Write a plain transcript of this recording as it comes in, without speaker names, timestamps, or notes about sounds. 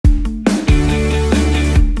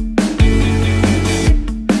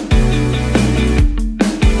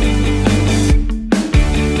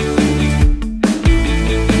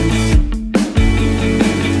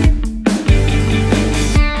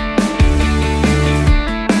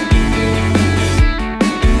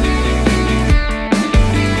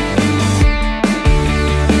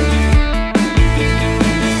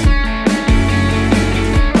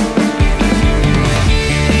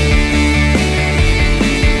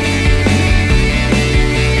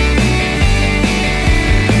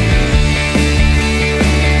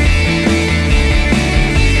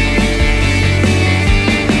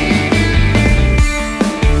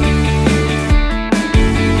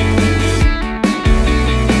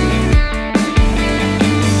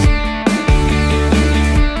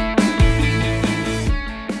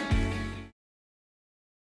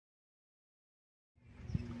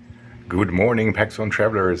Good morning, Paxon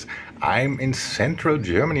travelers. I'm in central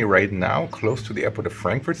Germany right now, close to the airport of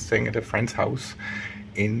Frankfurt, staying at a friend's house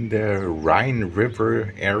in the Rhine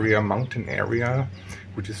River area, mountain area,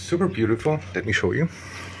 which is super beautiful. Let me show you.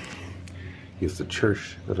 Here's the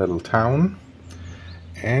church, the little town.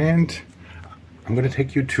 And I'm going to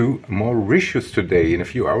take you to Mauritius today. In a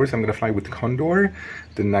few hours, I'm going to fly with Condor,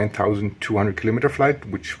 the 9,200 kilometer flight,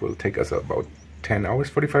 which will take us about 10 hours,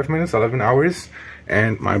 45 minutes, 11 hours.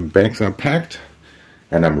 And my bags are packed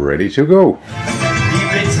and I'm ready to go.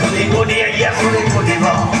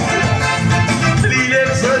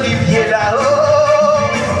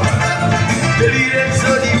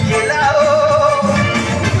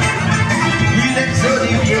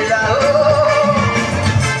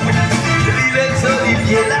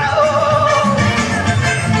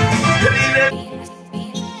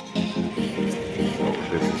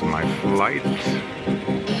 This is my flight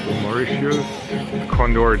to Mauritius,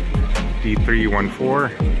 Condor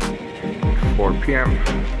D314 at 4 p.m.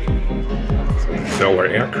 So this is our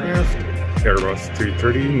aircraft, Airbus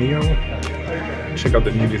 330 Neo. Check out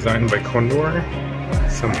the new design by Condor.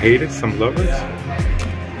 Some hate it, some love it.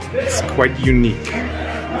 It's quite unique.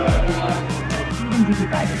 Sie die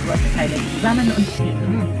beiden Gurtteile zusammen und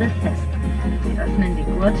biegen diese fest. Sie öffnen den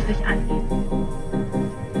Gurt durch Anheben.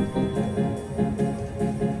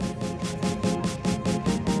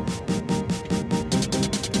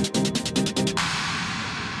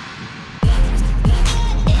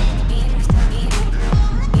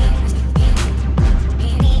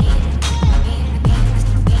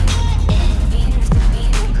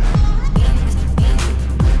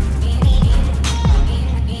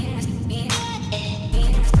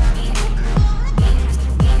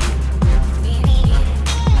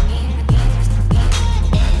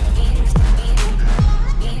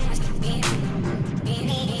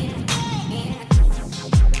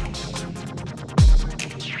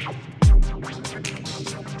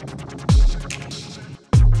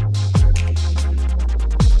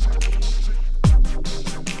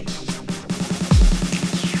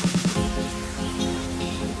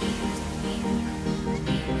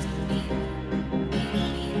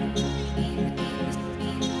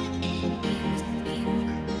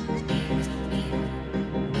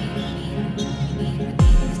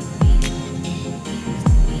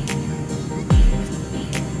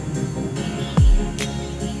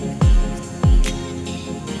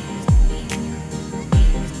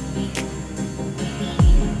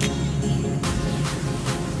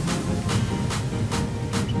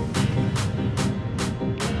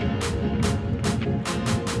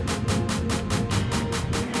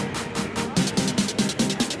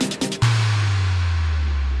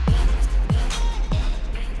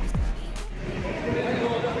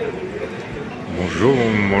 Bonjour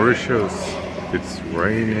Mauritius, it's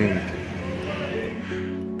raining.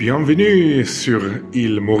 Bienvenue sur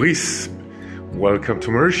Île Maurice. Welcome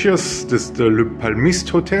to Mauritius. This is the Le Palmiste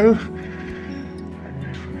Hotel.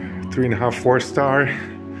 3.5, 4 star.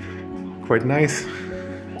 Quite nice.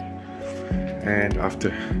 And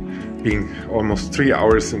after being almost 3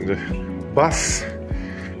 hours in the bus,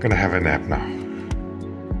 gonna have a nap now.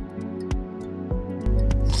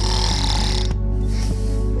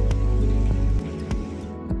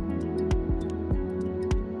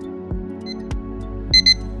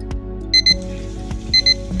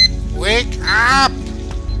 Wake up!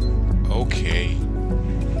 Okay.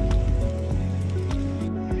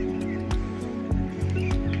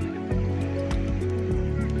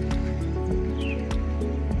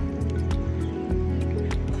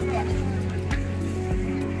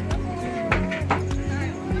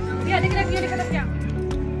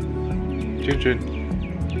 Chin chin.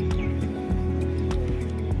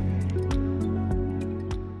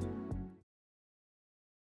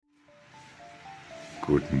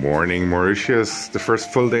 Good morning, Mauritius. The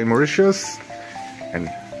first full day in Mauritius. And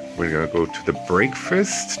we're gonna go to the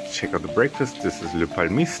breakfast. Check out the breakfast. This is Le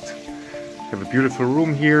Palmiste. Have a beautiful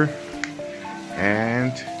room here.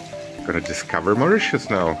 And gonna discover Mauritius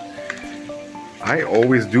now. I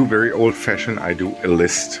always do very old-fashioned. I do a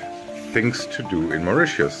list. Things to do in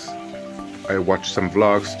Mauritius. I watch some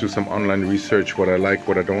vlogs, do some online research, what I like,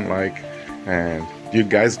 what I don't like. And do you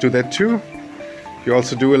guys do that too? You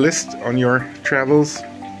also do a list on your travels?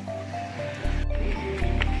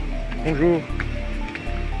 Bonjour.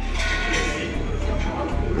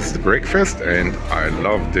 This is the breakfast and I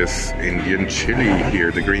love this Indian chili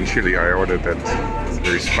here, the green chili. I ordered that. It's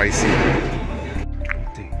very spicy.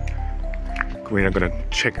 We're gonna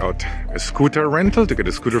check out a scooter rental to get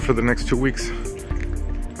a scooter for the next 2 weeks.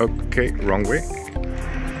 Okay, wrong way.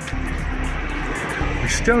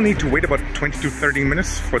 still need to wait about 20 to 30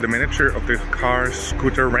 minutes for the manager of the car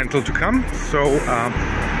scooter rental to come. So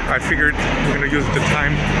I figured we're gonna use the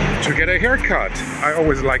time to get a haircut. I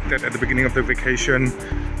always like that at the beginning of the vacation,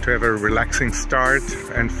 to have a relaxing start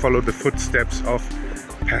and follow the footsteps of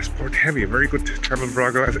Passport Heavy, a very good travel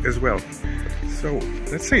blogger as well. So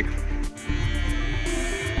let's see.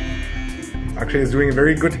 Actually, he's doing a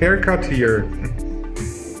very good haircut here.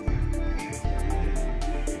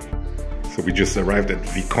 So we just arrived at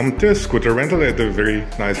Vicomte scooter rental at the very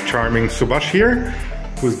nice, charming Subhash here,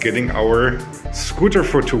 who's getting our scooter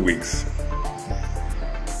for 2 weeks.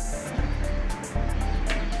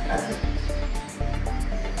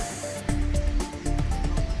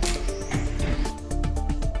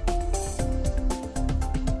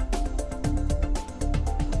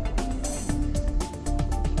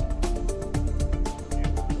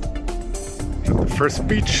 The first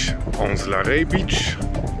beach, Onze-la-Rey Beach.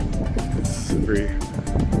 It's a very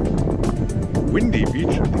windy beach.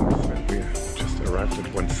 I think we just arrived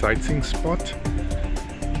at one sightseeing spot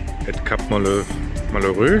at Cap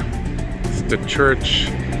Malheureux. It's the church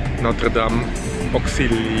Notre Dame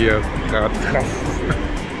Auxiliatrice.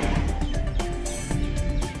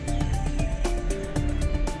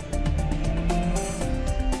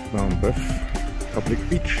 Boeuf public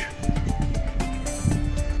beach.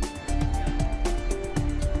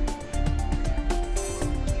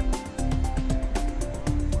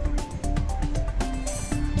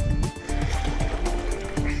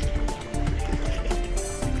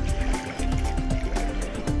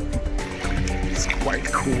 Quite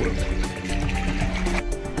cool.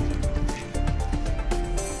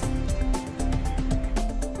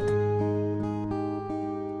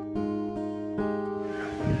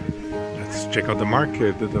 Let's check out the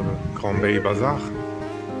market, the Grand Bay Bazaar.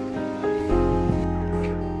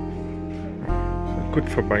 Good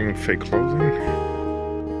for buying fake clothing.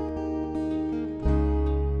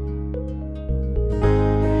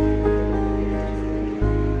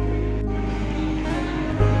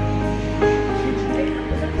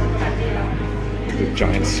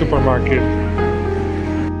 Giant supermarket.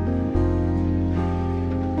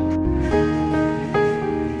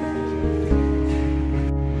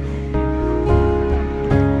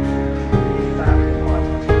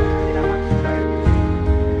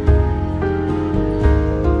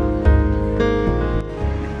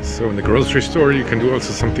 So in the grocery store you can do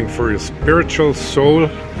also something for your spiritual soul.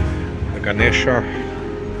 The Ganesha.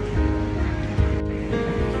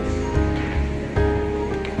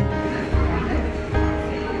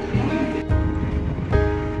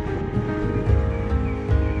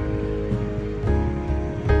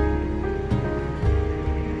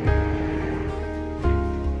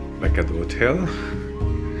 At the hotel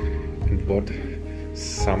and bought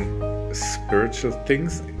some spiritual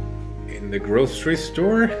things in the grocery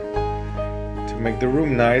store to make the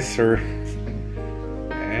room nicer.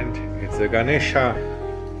 And it's a Ganesha.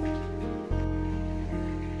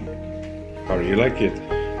 How do you like it?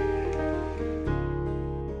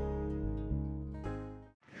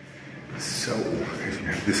 So if you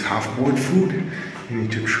have this half-boiled food, you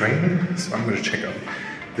need to train. So I'm going to check out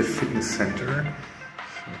the fitness center.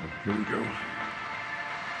 Here we go.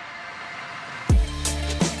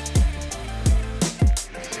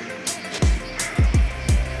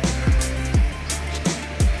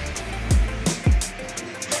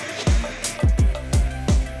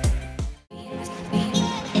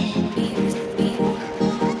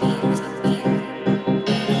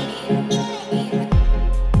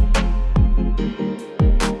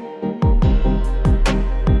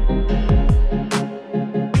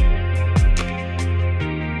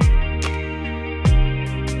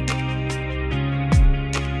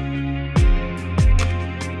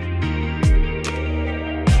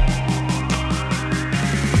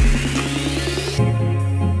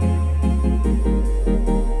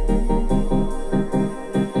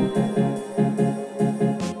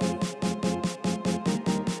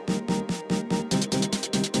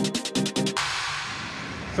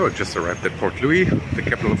 So I just arrived at Port Louis, the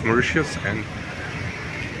capital of Mauritius, and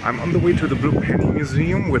I'm on the way to the Blue Penny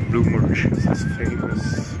Museum with Blue Mauritius'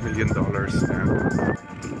 famous $1 million stamp.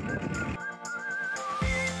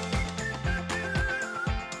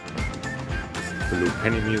 This is the Blue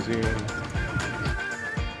Penny Museum.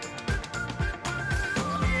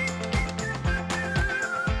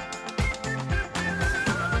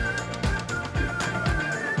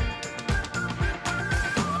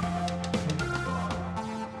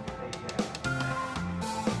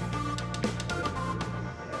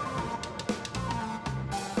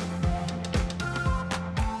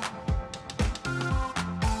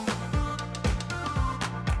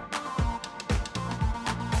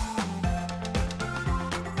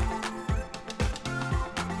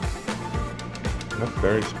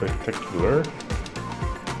 very spectacular.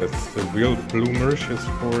 That's the real blue Mauritius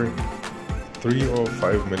for $3 or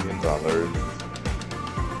 $5 million.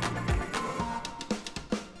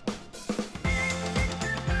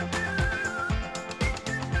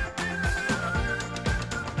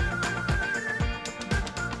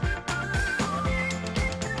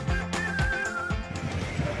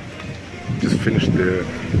 Just finished the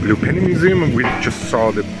Blue Penny Museum and we just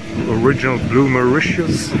saw the original Blue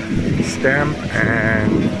Mauritius stamp,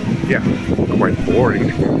 and yeah, quite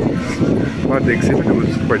boring. But the exhibit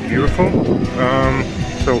was quite beautiful.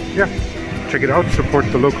 So yeah, check it out,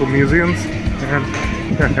 support the local museums, and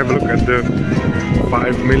yeah, have a look at the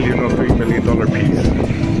 $5 million or $3 million piece.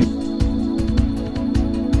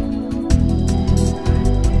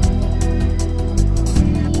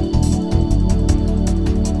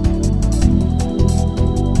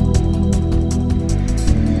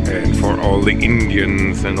 All the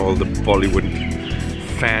Indians and all the Bollywood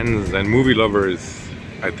fans and movie lovers,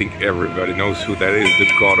 I think everybody knows who that is, the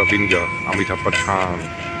god of India, Amitabh Bachchan.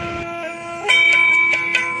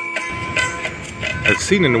 I've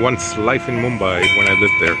seen him once live in Mumbai when I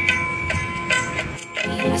lived there.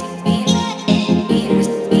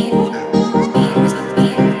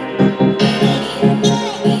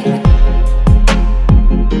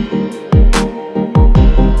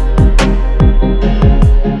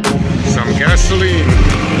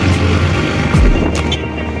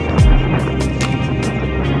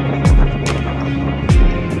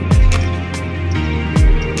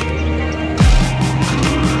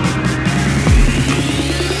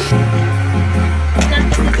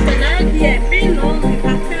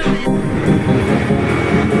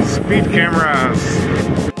 Speed cameras.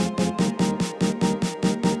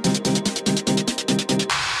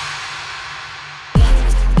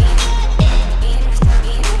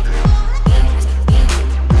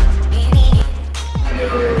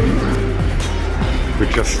 We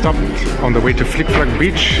just stopped on the way to Flic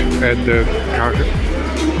Beach at the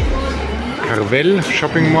Chamarelle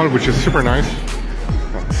shopping mall, which is super nice.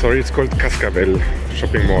 Sorry, it's called Cascabel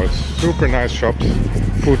shopping mall. Super nice shops,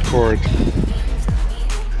 food court.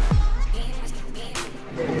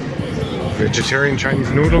 Vegetarian Chinese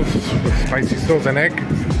noodles with spicy sauce and egg.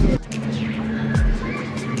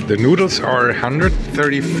 The noodles are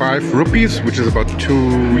 135 rupees, which is about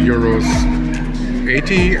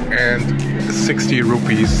 €2.80, and 60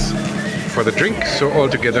 rupees for the drink. So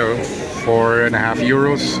altogether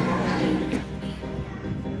 €4.50.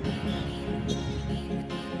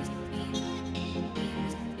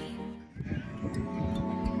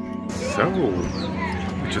 So,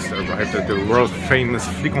 we just arrived at the world famous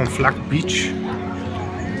Flic Beach.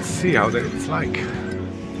 Let's see how it's like.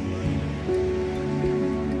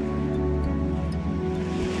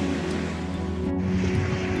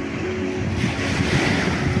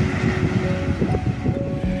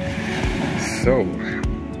 So,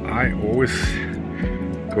 I always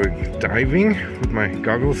go diving with my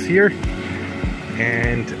goggles here,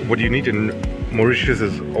 and what you need in Mauritius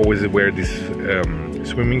is always wear these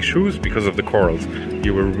swimming shoes because of the corals.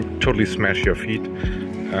 You will totally smash your feet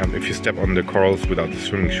if you step on the corals without the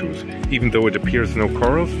swimming shoes. Even though it appears no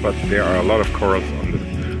corals, but there are a lot of corals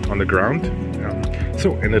on the ground.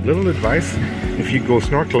 So, and a little advice: if you go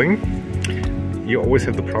snorkeling, you always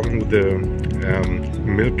have the problem with the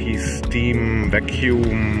milky steam vacuum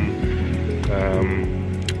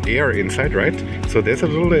air inside, right? So there's a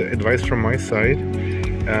little advice from my side,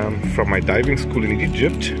 from my diving school in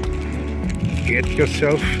Egypt. Get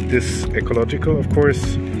yourself this ecological, of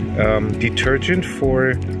course, detergent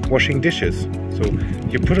for washing dishes. So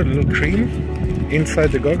you put a little cream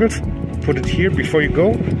inside the goggles, put it here before you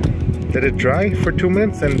go, let it dry for 2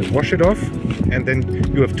 minutes and wash it off, and then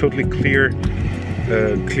you have totally clear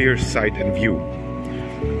sight and view.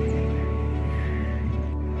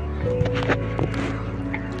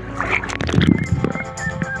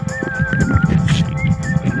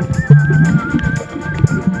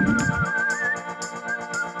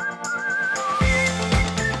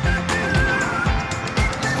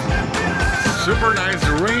 Super nice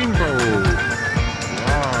rainbow.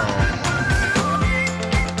 Wow.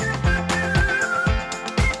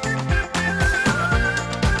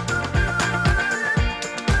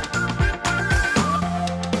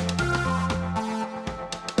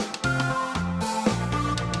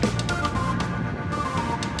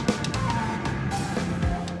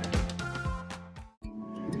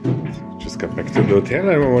 Just got back to the hotel.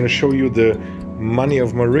 I want to show you the money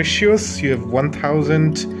of Mauritius. You have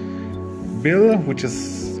 1,000 bill, which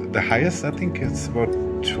is the highest. I think it's about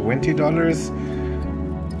 $20.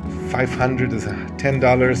 500 is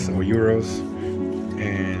 $10 or euros,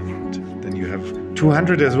 and then you have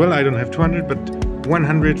 200 as well. I don't have 200, but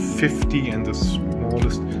 150, and the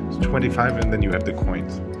smallest is 25, and then you have the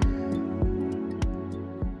coins.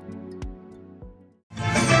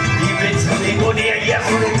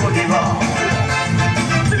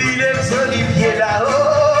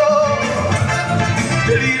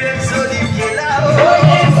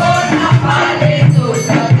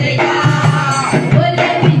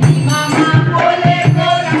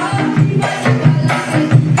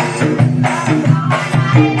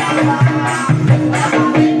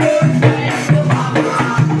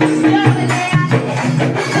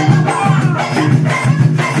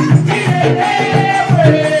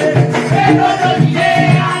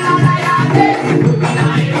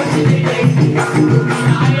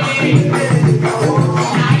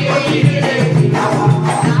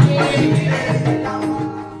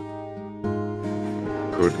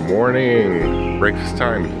 Good morning, breakfast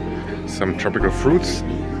time. Some tropical fruits.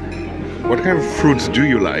 What kind of fruits do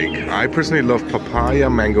you like? I personally love papaya,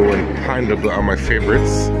 mango, and pineapple are my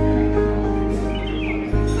favorites.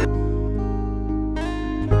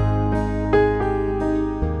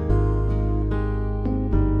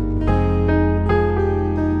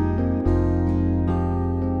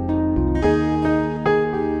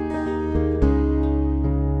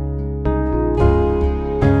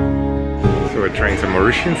 So we're trying some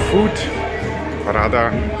Mauritian food,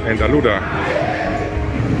 parada and aluda.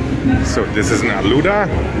 So this is an aluda,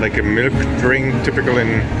 like a milk drink typical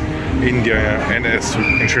in India and in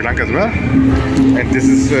Sri Lanka as well. And this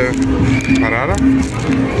is parada,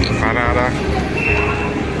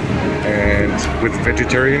 and with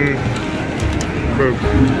vegetarian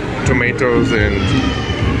tomatoes and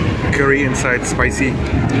curry inside, spicy.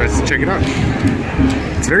 Let's check it out.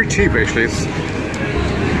 It's very cheap actually. It's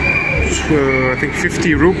I think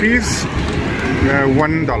 50 rupees,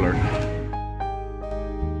 $1.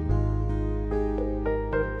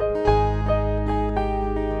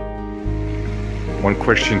 One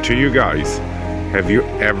question to you guys. Have you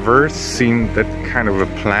ever seen that kind of a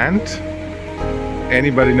plant?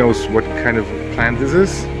 Anybody knows what kind of plant this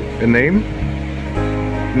is? A name?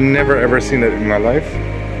 Never ever seen it in my life.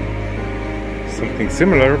 Something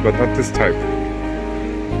similar, but not this type.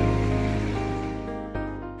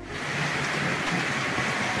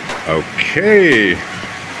 Okay.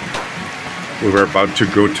 We were about to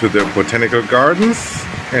go to the Botanical Gardens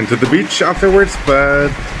and to the beach afterwards, but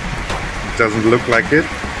doesn't look like it.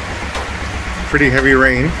 Pretty heavy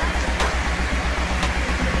rain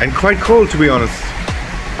and quite cold, to be honest.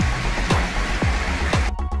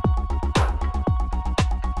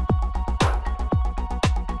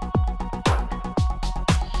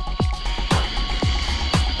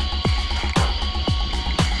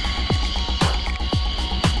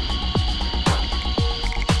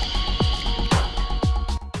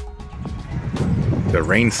 The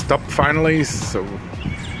rain stopped finally, so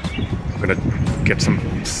I'm gonna get some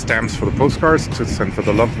stamps for the postcards to send for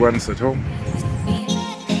the loved ones at home.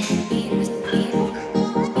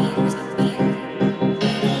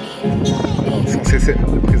 C'est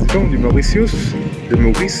le président du Mauritius, de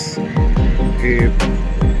Maurice, et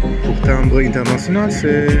pour timbre international,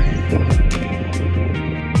 c'est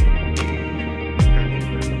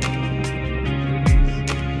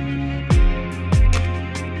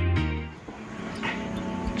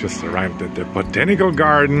just arrived at the Botanical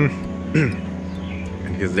Garden.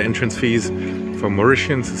 And here's the entrance fees. For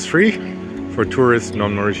Mauritians it's free. For tourists,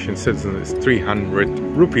 non-Mauritian citizens, it's 300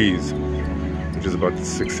 rupees, which is about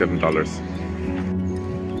 $6–7.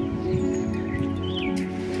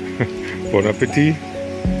 Bon appetit.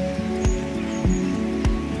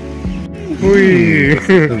 Oui.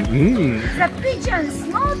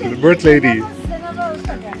 The bird lady.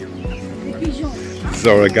 This is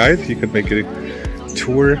our guide. You can make a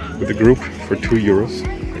tour with a group for €2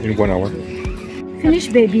 in 1 hour. Finish,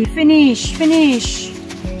 baby, finish, finish.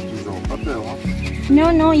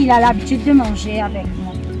 Non, non, il a l'habitude de manger avec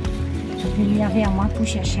moi. Il vient vers moi pour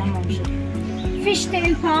chercher à manger. Fish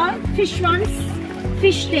tail, Paul. Fish runs.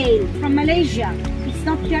 Fish tail from Malaysia. It's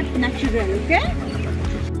not that natural, okay?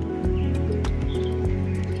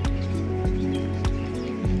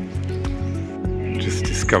 Just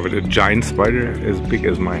discovered a giant spider as big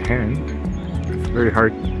as my hand. It's very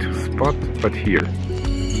hard to spot, but here.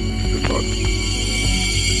 Spot.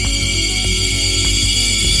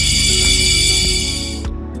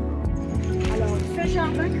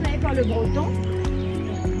 Le breton.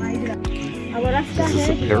 This is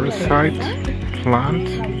a parasite plant,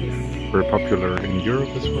 very popular in Europe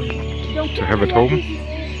as well, to have at home.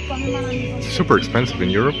 Super expensive in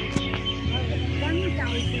Europe.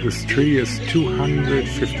 This tree is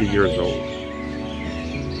 250 years old.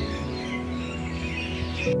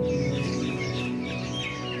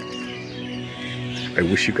 I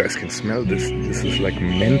wish you guys can smell this. This is like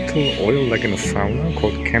menthol oil, like in a sauna,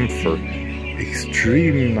 called camphor.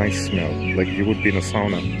 Extremely nice smell, like you would be in a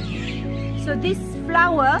sauna. So this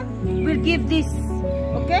flower will give this,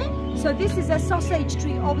 okay? So this is a sausage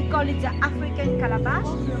tree, or we call it the African calabash.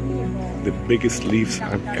 The biggest leaves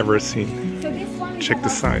I've ever seen. So this one check the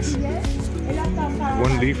size.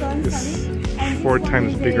 One leaf is 4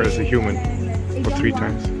 times bigger as a human, or 3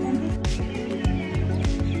 times.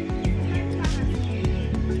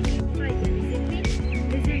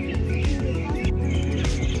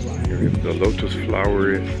 The lotus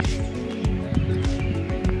flower is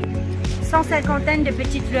 150 de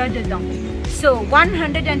petites fleurs dedans. So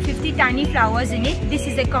 150 tiny flowers in it. This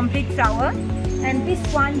is a complete flower. And this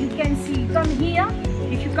one you can see, come here.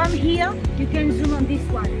 If you come here, you can zoom on this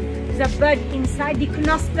one. The bud inside, the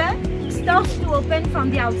knospe starts to open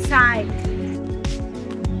from the outside.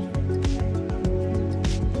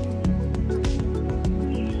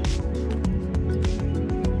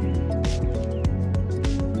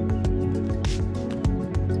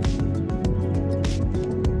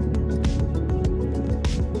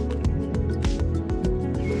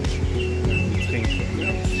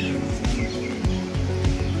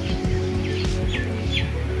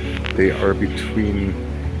 They are between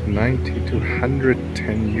 90 to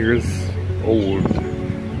 110 years old.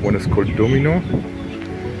 One is called Domino,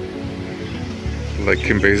 like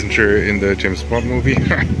Kim Basinger in the James Bond movie.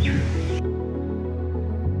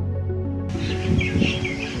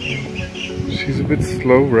 She's a bit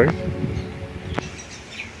slow, right?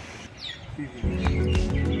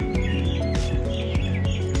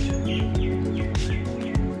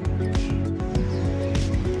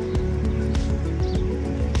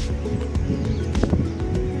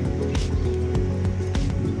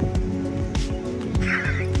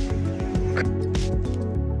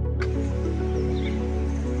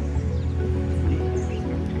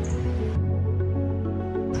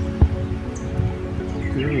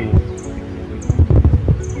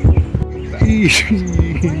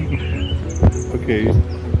 Okay,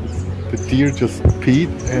 the deer just peed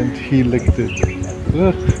and he licked it.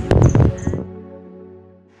 Ugh.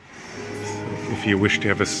 If you wish to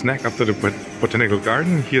have a snack after the Botanical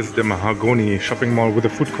Garden, here's the Mahogany shopping mall with a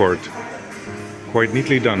food court. Quite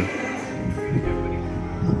neatly done.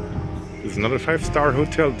 This is not a 5-star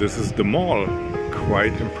hotel, this is the mall.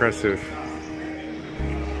 Quite impressive.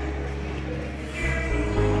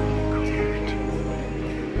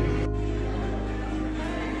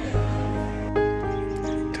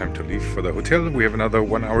 Time to leave for the hotel. We have another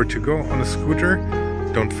 1 hour to go on a scooter.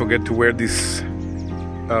 Don't forget to wear these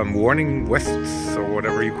warning vests or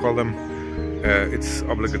whatever you call them. It's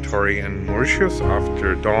obligatory in Mauritius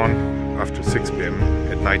after dawn, after 6 p.m.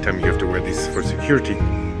 At nighttime you have to wear these for security.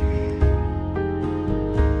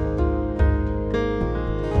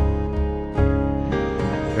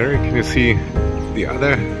 There, can you see the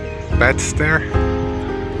other bats there?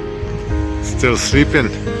 Still sleeping.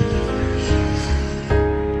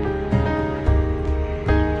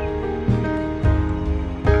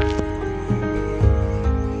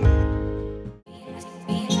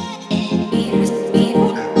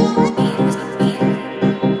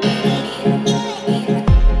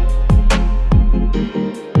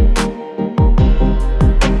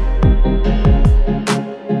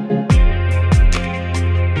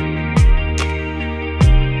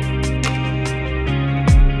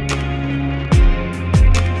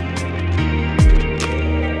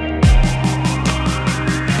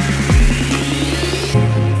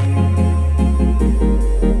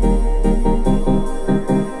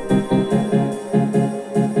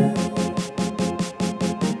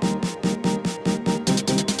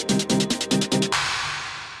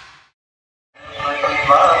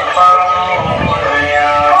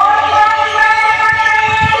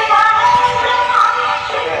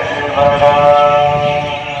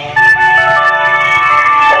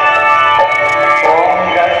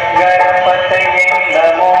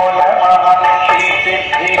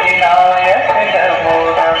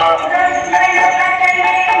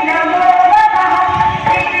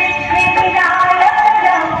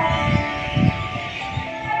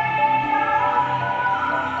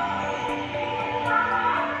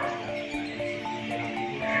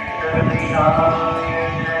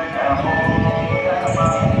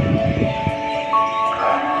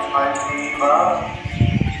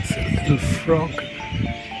 It's a little frog.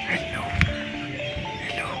 Hello.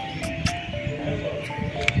 Hello.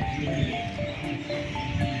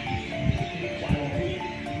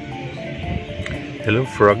 Hello,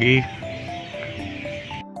 froggy.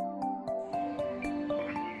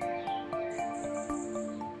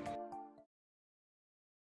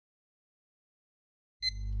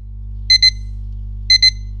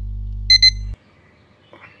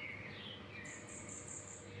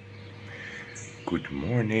 Good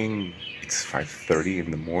morning. It's 5:30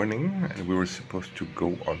 in the morning and we were supposed to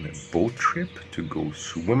go on a boat trip to go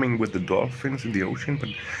swimming with the dolphins in the ocean, but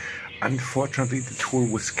unfortunately the tour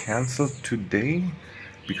was cancelled today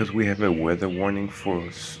because we have a weather warning for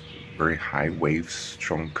very high waves,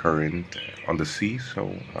 strong current on the sea,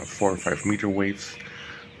 so 4 or 5 meter waves,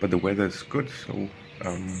 but the weather is good, so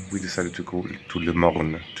we decided to go to Le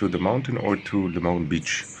Morne, to the mountain, or to Le Morne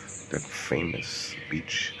Beach, that famous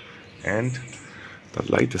beach. And the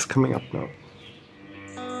light is coming up now.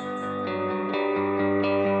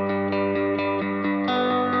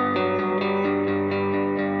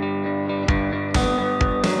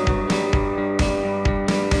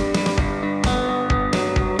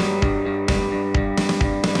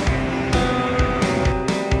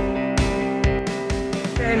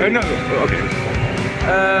 No, okay.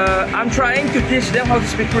 I'm trying to teach them how to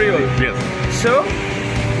speak Creole. Yes. So,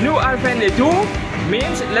 nous Flac and Le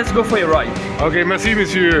means let's go for a ride. Okay, merci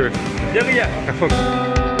monsieur. De rien.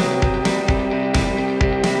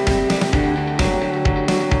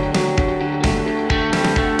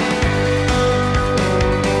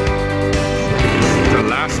 The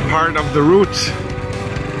last part of the route.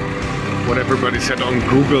 What everybody said on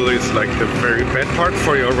Google is like the very bad part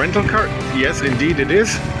for your rental car. Yes, indeed it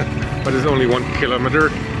is, but it's only 1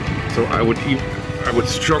 kilometer. So I would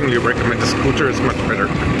strongly recommend the scooter. It's much better.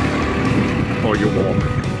 Or you walk.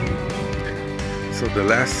 So the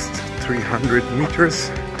last 300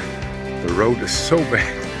 meters, the road is so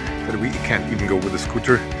bad that we can't even go with the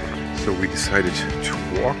scooter. So we decided to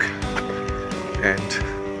walk and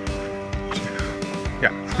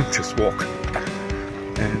yeah, just walk.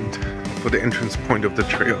 And for the entrance point of the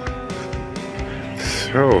trail.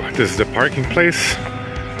 So this is the parking place,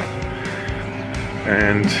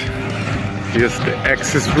 and here's the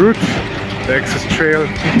access route, the access trail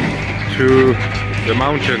to the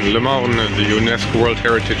mountain, Le Morne, the UNESCO World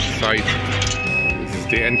Heritage Site. This is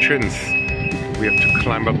the entrance. We have to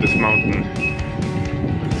climb up this mountain.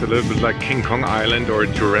 It's a little bit like King Kong Island or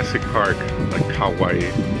Jurassic Park, like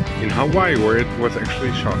Hawaii. In Hawaii, where it was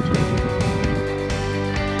actually shot.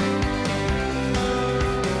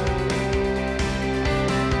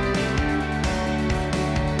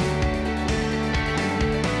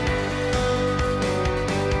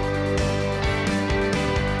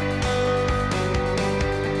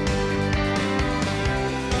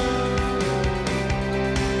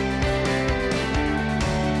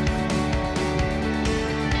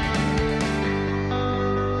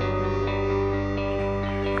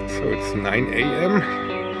 So it's 9 a.m.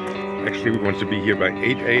 Actually, we wanted to be here by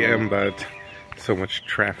 8 a.m. but so much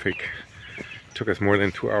traffic. It took us more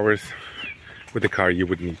than 2 hours. With the car you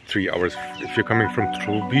would need 3 hours. If you're coming from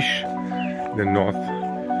Trou-aux-Biches, the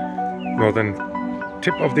northern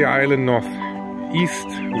tip of the island, northeast,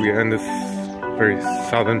 we are in this very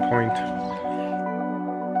southern point.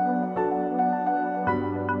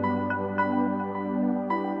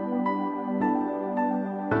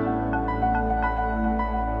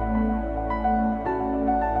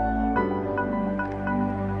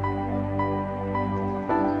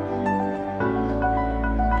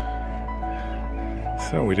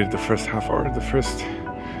 So we did the first half hour, the first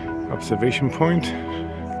observation point.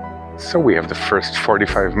 So we have the first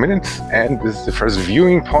 45 minutes and this is the first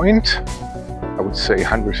viewing point. I would say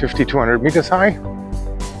 150, 200 meters high.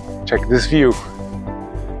 Check this view.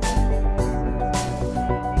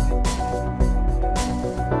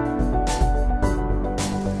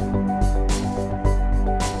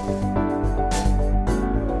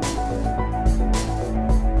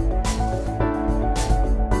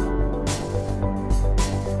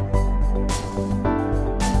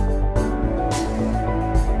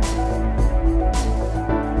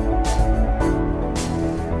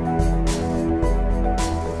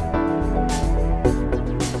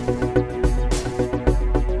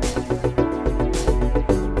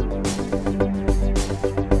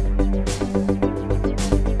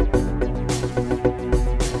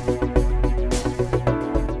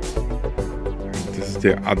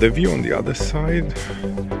 The other view on the other side,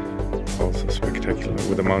 also spectacular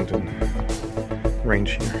with the mountain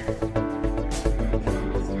range here.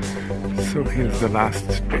 So here's the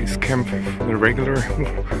last base camp for the regular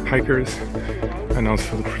hikers and also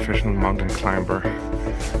for the professional mountain climber.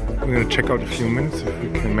 We're gonna check out a few minutes if we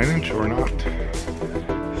can manage or not.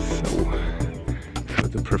 So for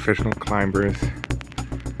the professional climbers,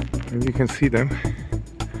 maybe you can see them,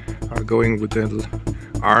 are going with their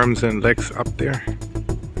arms and legs up there.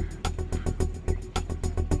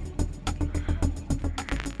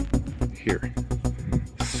 Here,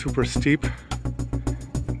 super steep.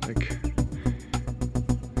 Like,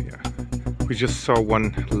 yeah, we just saw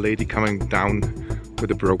one lady coming down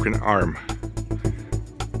with a broken arm.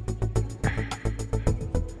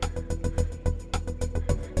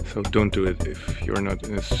 So don't do it if you're not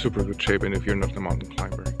in a super good shape and if you're not a mountain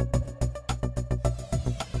climber.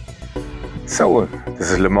 So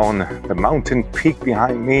this is Le Morne, the mountain peak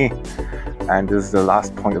behind me, and this is the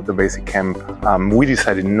last point of the basic camp. We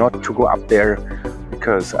decided not to go up there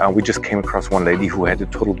because we just came across one lady who had a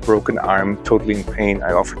total broken arm, totally in pain.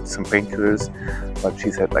 I offered some painkillers, but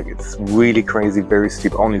she said like it's really crazy, very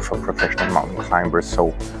steep, only for professional mountain climbers. So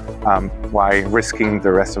why risking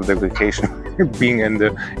the rest of the vacation being in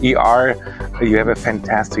the ER? You have a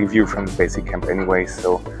fantastic view from the basic camp anyway.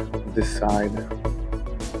 So this side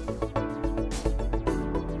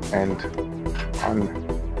and on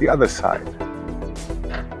the other side.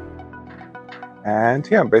 And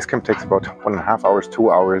yeah, base camp takes about 1.5 hours,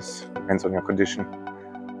 2 hours, depends on your condition.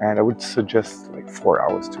 And I would suggest like 4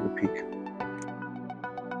 hours to the peak.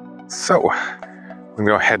 So we're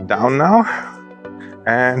gonna head down now.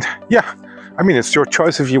 And yeah, I mean, it's your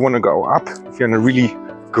choice if you want to go up, if you're in a really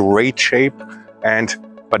great shape,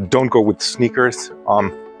 but don't go with sneakers.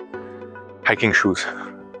 Hiking shoes,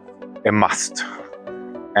 a must.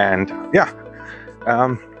 And yeah,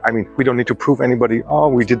 I mean, we don't need to prove anybody, oh,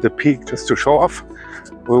 we did the peak just to show off.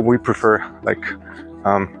 Well, we prefer like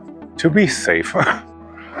to be safe.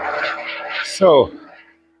 So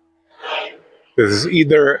this is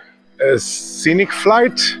either a scenic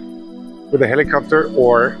flight with a helicopter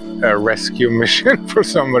or a rescue mission for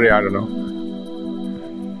somebody, I don't know.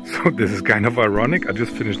 So this is kind of ironic. I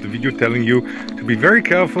just finished the video telling you to be very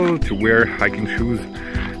careful, to wear hiking shoes.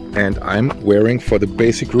 And I'm wearing for the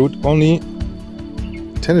basic route only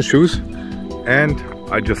tennis shoes, and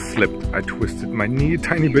I just slipped. I twisted my knee a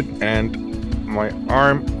tiny bit and my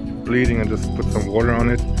arm bleeding. I just put some water on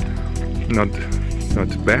it. Not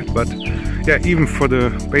bad, but yeah, even for the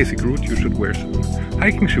basic route you should wear some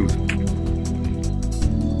hiking shoes.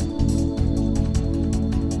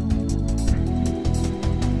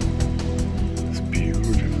 It's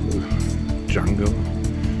beautiful jungle,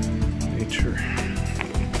 nature.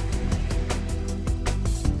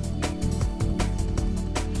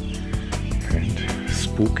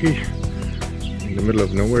 Spooky, in the middle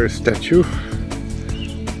of nowhere, a statue.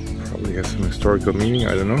 Probably has some historical meaning,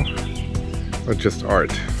 I don't know, or just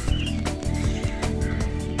art.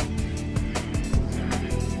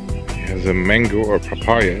 He has a mango or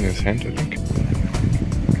papaya in his hand, I think.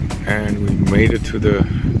 And we made it to the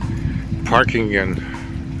parking again.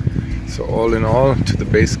 So all in all, to the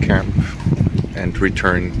base camp and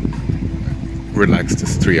return relaxed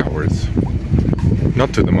is 3 hours.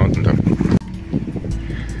 Not to the mountain top.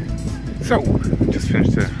 So, just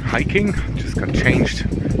finished the hiking, just got changed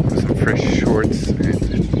with some fresh shorts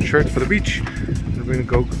and shirt for the beach. And we're gonna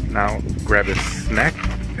go now grab a snack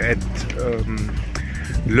at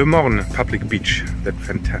Le Morne public beach, that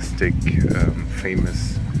fantastic,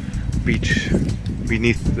 famous beach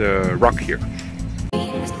beneath the rock here.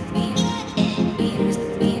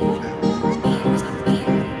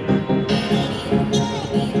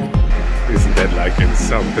 Isn't that like in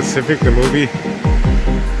South Pacific, the movie?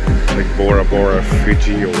 Like Bora Bora,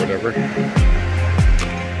 Fiji or whatever.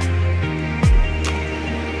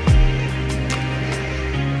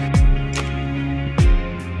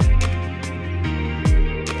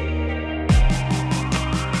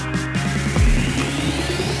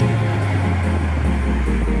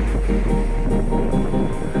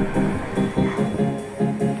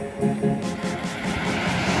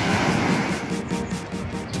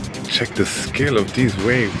 Check the scale of these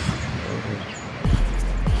waves.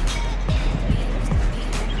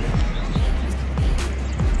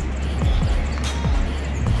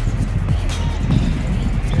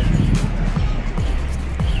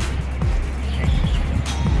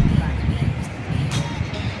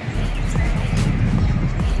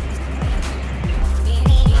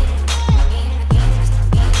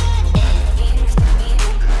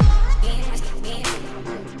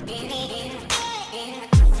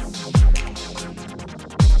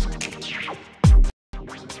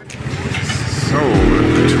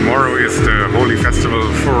 Tomorrow is the holy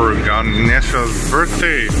festival for Ganesh's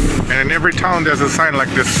birthday, and in every town there's a sign like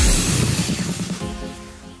this.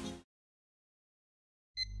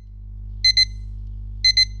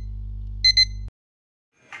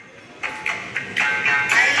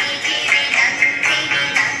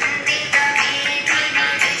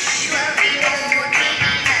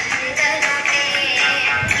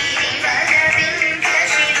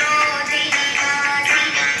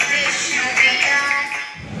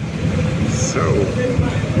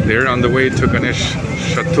 They're on the way to Ganesh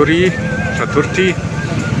Chaturthi.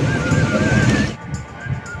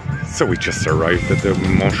 So So we just arrived at the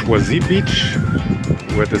Mon Choisy Beach,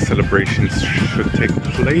 where the celebrations should take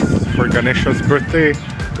place for Ganesha's birthday,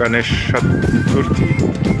 Ganesh Chaturthi.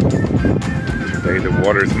 Today the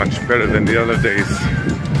water is much better than the other days.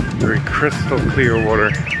 Very crystal clear water.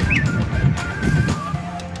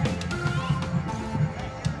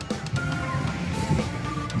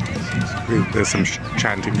 There's some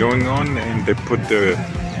chanting going on, and they put the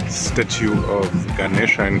statue of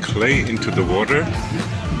Ganesha in clay into the water.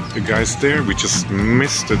 The guys there, we just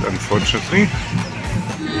missed it unfortunately.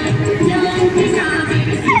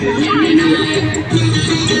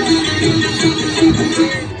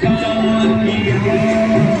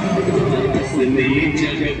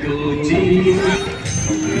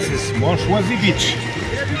 This is Mon Choisy Beach.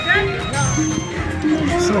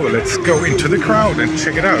 So let's go into the crowd and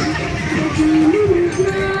check it out.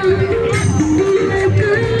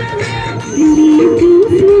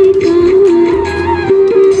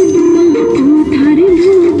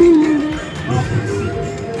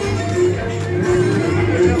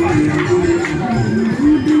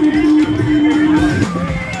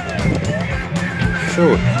 So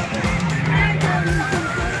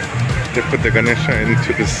they put the Ganesha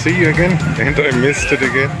into the sea again, and I missed it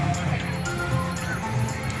again.